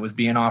ago when it was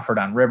being offered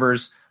on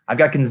Rivers. I've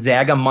got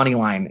Gonzaga money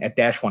line at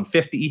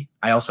 -150.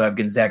 I also have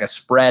Gonzaga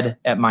spread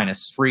at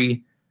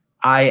 -3.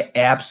 I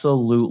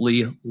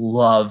absolutely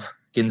love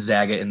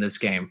Gonzaga in this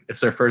game. It's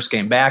their first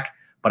game back,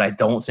 but I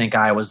don't think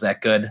Iowa's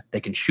that good. They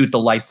can shoot the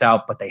lights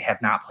out, but they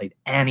have not played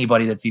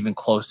anybody that's even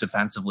close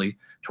defensively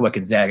to what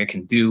Gonzaga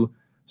can do.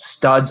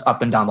 Studs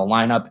up and down the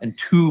lineup, and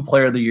 2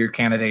 Player of the Year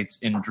candidates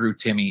in Drew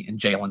Timme and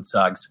Jalen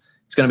Suggs.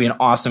 It's going to be an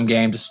awesome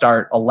game to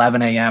start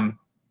 11 a.m.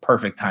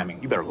 Perfect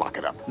timing. You better lock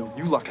it up. No,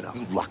 you lock it up.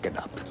 You lock it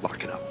up.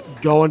 Lock it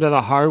up. Going to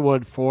the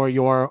hardwood for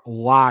your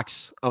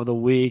locks of the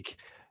week.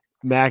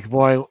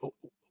 McAvoy,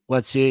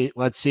 let's see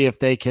if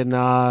they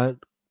can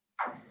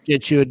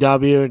get you a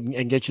W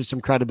and get you some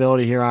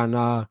credibility here on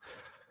the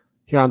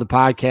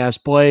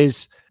podcast.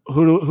 Blaze,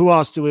 who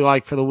else do we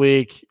like for the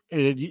week?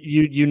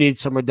 You need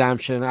some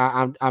redemption.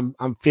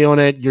 I'm feeling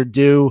it. You're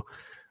due.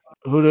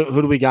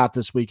 Who do we got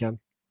this weekend?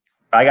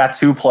 I got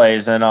 2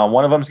 plays, and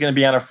one of them is going to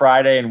be on a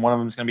Friday, and one of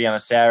them is going to be on a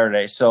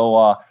Saturday.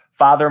 So,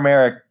 Father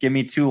Merrick, give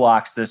me 2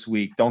 locks this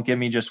week. Don't give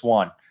me just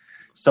one.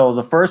 So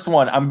the first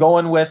one, I'm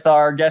going with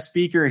our guest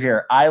speaker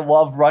here. I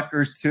love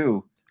Rutgers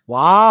too.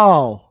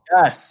 Wow.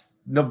 Yes,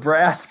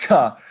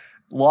 Nebraska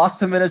lost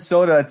to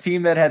Minnesota, a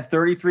team that had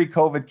 33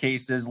 COVID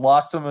cases,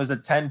 lost them as a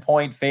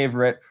 10-point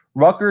favorite.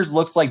 Rutgers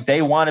looks like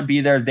they want to be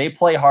there. They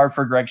play hard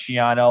for Greg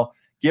Schiano.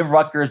 Give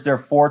Rutgers their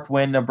 4th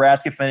win.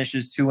 Nebraska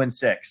finishes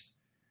 2-6.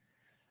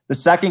 The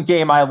second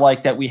game I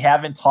like that we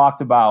haven't talked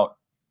about,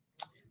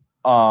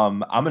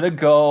 I'm going to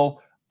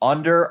go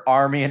under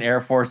Army and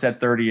Air Force at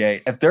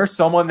 38. If there's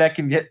someone that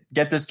can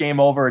get this game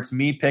over, it's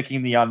me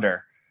picking the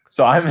under.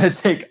 So I'm going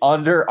to take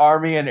under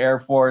Army and Air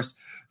Force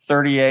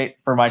 38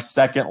 for my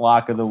second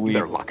lock of the week.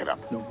 You better lock it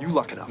up. No, you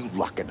lock it up. You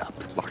lock it up.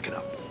 Lock it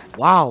up.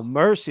 Wow,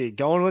 mercy.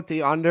 Going with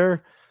the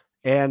under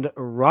and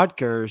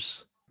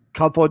Rutgers.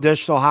 Couple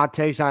additional hot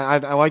takes. I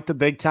like the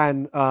Big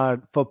Ten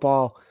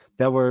football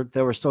that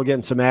we're still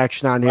getting some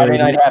action on here. Friday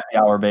night happy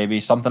hour, baby.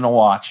 Something to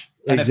watch.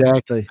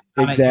 Exactly.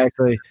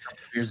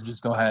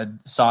 Just go ahead,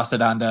 sauce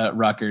it onto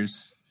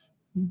Rutgers.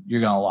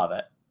 You're gonna love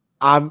it.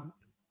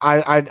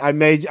 I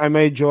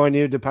may join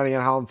you depending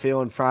on how I'm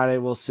feeling Friday.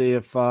 We'll see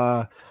if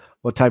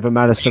what type of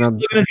medicine I'm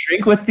gonna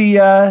drink with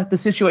the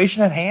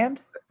situation at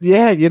hand.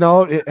 Yeah,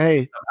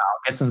 hey,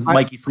 get some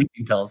Mikey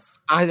sleeping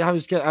pills. I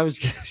was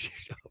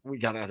we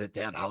gotta edit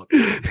that out.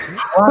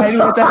 Why do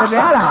you edit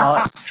that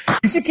out?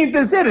 You should keep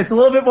this in. It's a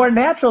little bit more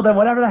natural than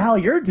whatever the hell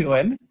you're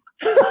doing.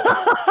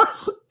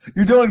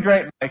 You're doing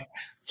great, Mike.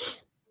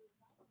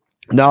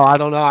 No, I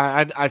don't know.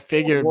 I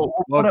figured we'll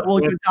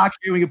talk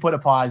here. We can put a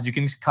pause. You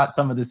can cut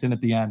some of this in at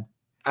the end.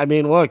 I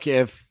mean, look,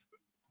 if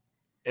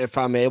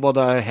I'm able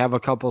to have a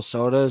couple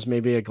sodas,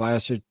 maybe a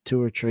glass or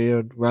 2 or 3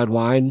 of red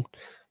wine,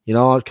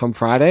 come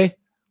Friday.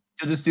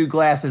 You'll just do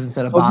glasses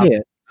instead of bottles.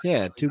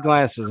 Yeah, 2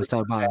 glasses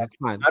instead of bottles.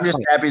 Fine. I'm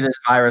just happy this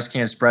virus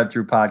can't spread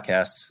through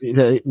podcasts.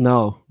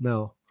 No.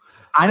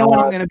 I know when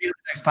I'm going to be on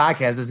the next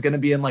podcast. It's going to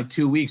be in like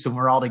 2 weeks when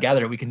we're all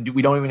together. We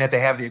don't even have to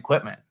have the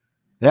equipment.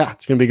 Yeah,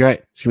 it's going to be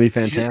great. It's going to be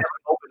fantastic. Just have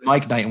an open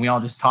mic night and we all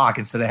just talk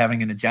instead of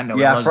having an agenda.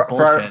 Yeah,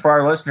 for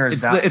our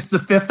listeners, it's the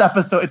 5th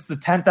episode. It's the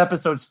 10th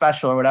episode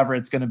special or whatever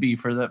it's going to be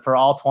for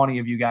all 20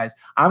 of you guys.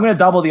 I'm going to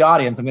double the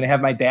audience. I'm going to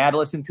have my dad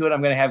listen to it.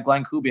 I'm going to have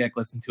Glenn Kubiak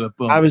listen to it.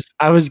 Boom.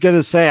 I was going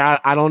to say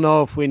I don't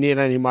know if we need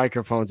any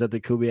microphones at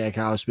the Kubiak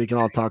house. We can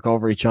all talk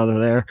over each other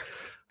there.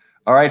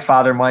 All right,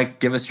 Father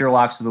Mike, give us your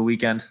locks of the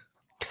weekend.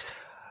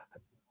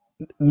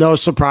 No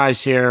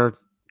surprise here.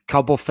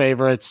 Couple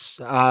favorites.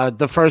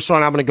 The first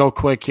one, I'm going to go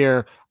quick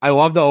here. I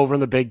love the over in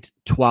the Big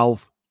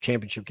 12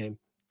 championship game.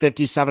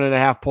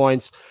 57.5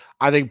 points.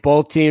 I think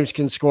both teams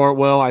can score at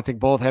will. I think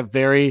both have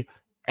very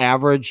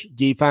average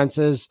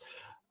defenses.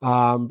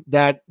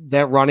 That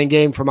running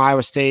game from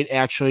Iowa State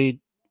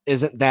actually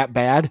isn't that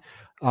bad.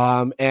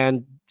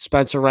 And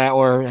Spencer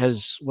Rattler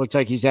has looked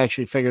like he's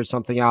actually figured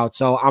something out.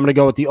 So I'm going to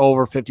go with the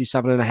over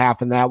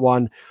 57.5 in that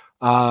one.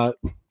 Go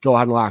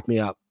ahead and lock me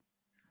up.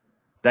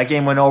 That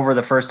game went over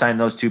the first time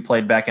those two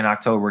played back in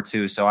October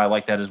too, so I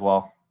like that as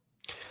well.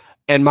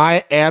 And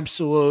my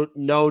absolute,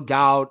 no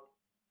doubt,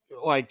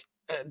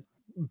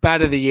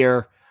 bet of the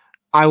year,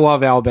 I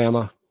love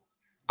Alabama.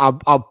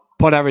 I'll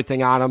put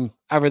everything on them,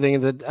 everything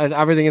in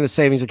the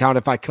savings account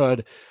if I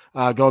could.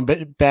 Going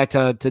back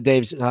to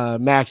Dave's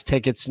max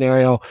ticket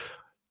scenario,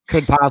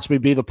 could possibly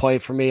be the play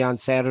for me on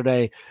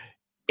Saturday.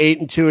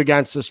 8-2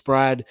 against the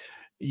spread.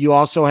 You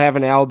also have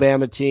an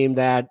Alabama team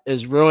that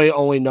is really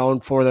only known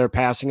for their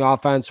passing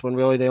offense when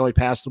really they only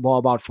pass the ball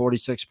about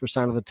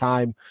 46% of the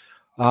time.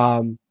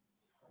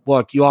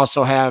 Look, you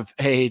also have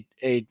a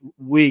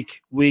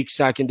weak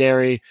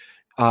secondary.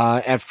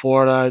 at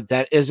Florida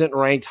that isn't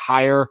ranked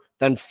higher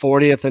than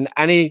 40th in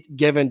any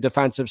given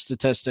defensive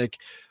statistic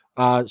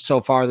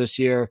so far this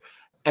year.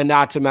 And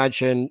not to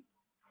mention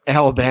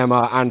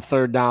Alabama on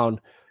third down,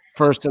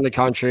 first in the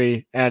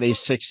country at a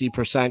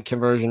 60%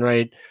 conversion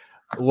rate.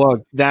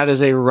 Look, that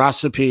is a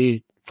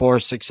recipe for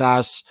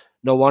success.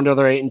 No wonder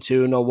they're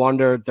 8-2. No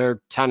wonder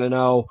they're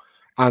 10-0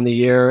 on the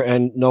year.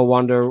 And no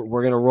wonder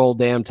we're going to roll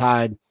damn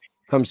Tide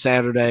come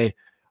Saturday.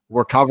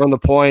 We're covering the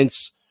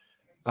points.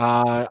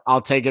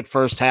 I'll take it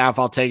first half.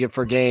 I'll take it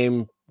for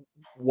game.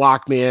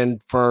 Lock me in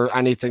for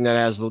anything that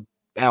has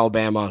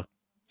Alabama.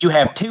 You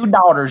have two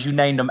daughters. You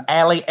named them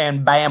Allie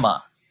and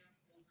Bama.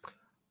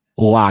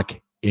 Lock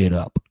it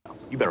up.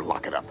 You better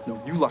lock it up.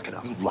 No, you lock it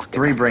up. You lock it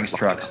Three up. Brinks Lock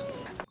it trucks.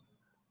 up.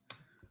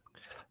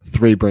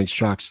 3 Brinks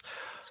trucks.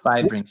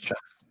 5 Brinks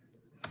trucks.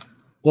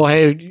 Well,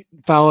 hey,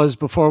 fellas,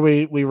 before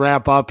we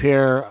wrap up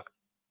here,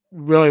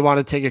 really want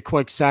to take a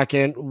quick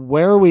second.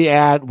 Where are we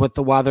at with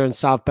the weather in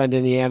South Bend,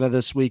 Indiana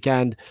this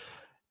weekend?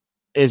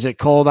 Is it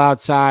cold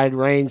outside,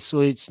 rain,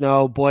 sleet,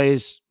 snow?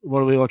 Boys, what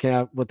are we looking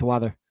at with the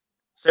weather?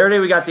 Saturday,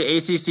 we got the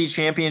ACC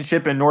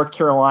championship in North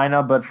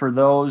Carolina, but for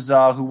those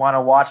who want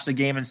to watch the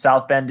game in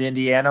South Bend,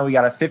 Indiana, we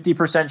got a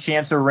 50%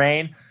 chance of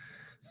rain,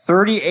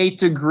 38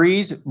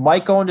 degrees,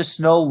 might go into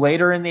snow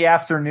later in the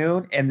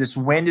afternoon, and this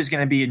wind is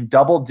going to be in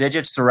double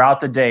digits throughout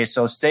the day.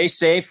 So stay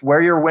safe,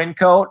 wear your wind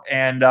coat,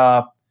 and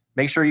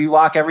make sure you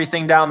lock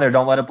everything down there.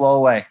 Don't let it blow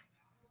away.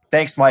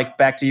 Thanks, Mike.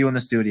 Back to you in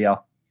the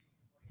studio.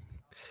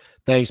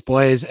 Thanks,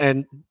 Blaze.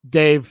 And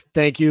Dave,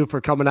 thank you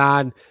for coming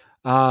on.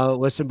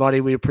 Listen,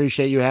 buddy, we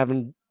appreciate you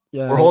having.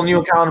 We're holding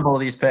you accountable to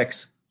these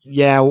picks.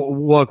 Yeah,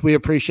 look, we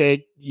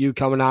appreciate you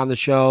coming on the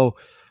show.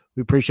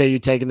 We appreciate you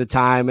taking the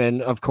time.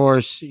 And, of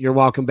course, you're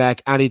welcome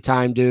back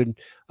anytime, dude.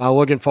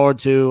 Looking forward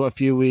to a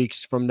few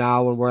weeks from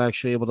now when we're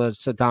actually able to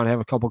sit down and have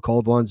a couple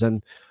cold ones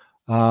and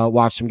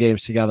watch some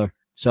games together.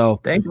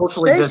 So Thanks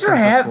for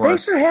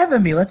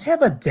having me. Let's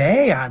have a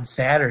day on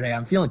Saturday.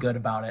 I'm feeling good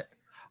about it.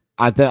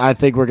 I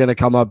think we're going to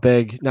come up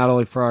big, not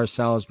only for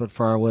ourselves, but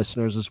for our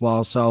listeners as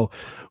well. So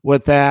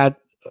with that,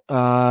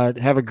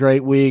 have a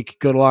great week.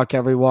 Good luck,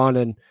 everyone.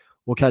 And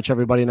we'll catch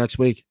everybody next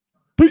week.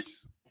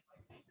 Peace.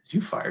 Did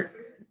you fart?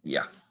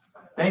 Yeah.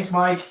 Thanks,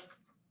 Mike.